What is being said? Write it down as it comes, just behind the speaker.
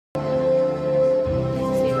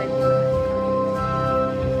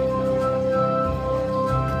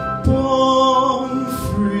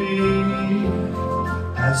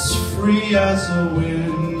free as the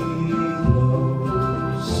wind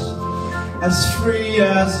blows, as free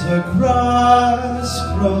as the grass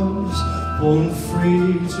grows, born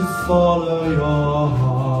free to follow your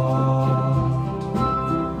heart.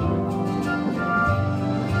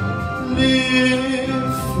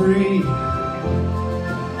 Live free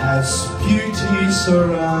as beauty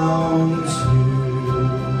surrounds you.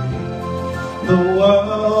 The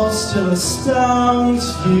world still astounds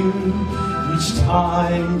you each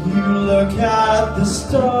time you look at the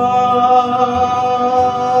stars.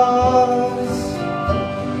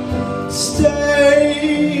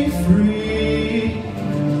 Stay free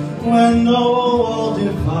when no wall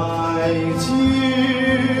divides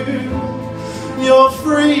you. You're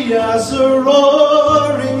free as a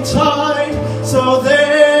roaring tide, so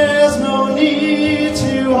there's no need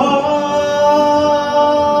to hide.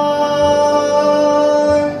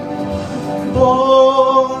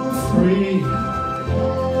 Born free,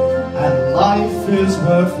 and life is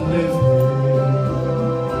worth living,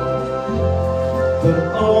 but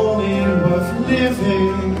only worth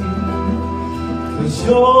living 'cause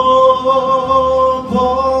you're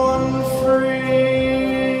born free.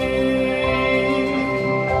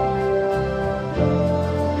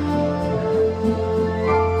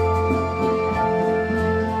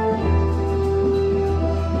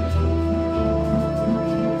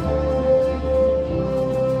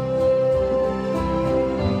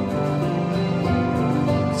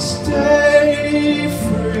 Stay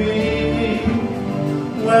free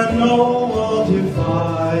when no wall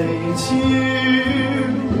divides you.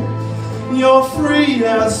 You're free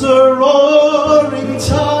as a roaring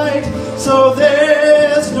tide, so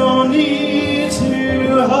there's no need to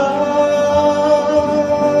hide.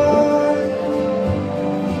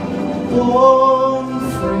 Born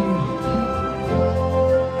free,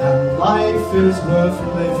 and life is worth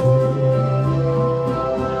living,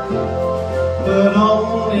 but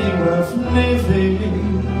only worth living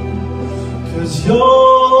 'cause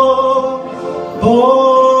you're born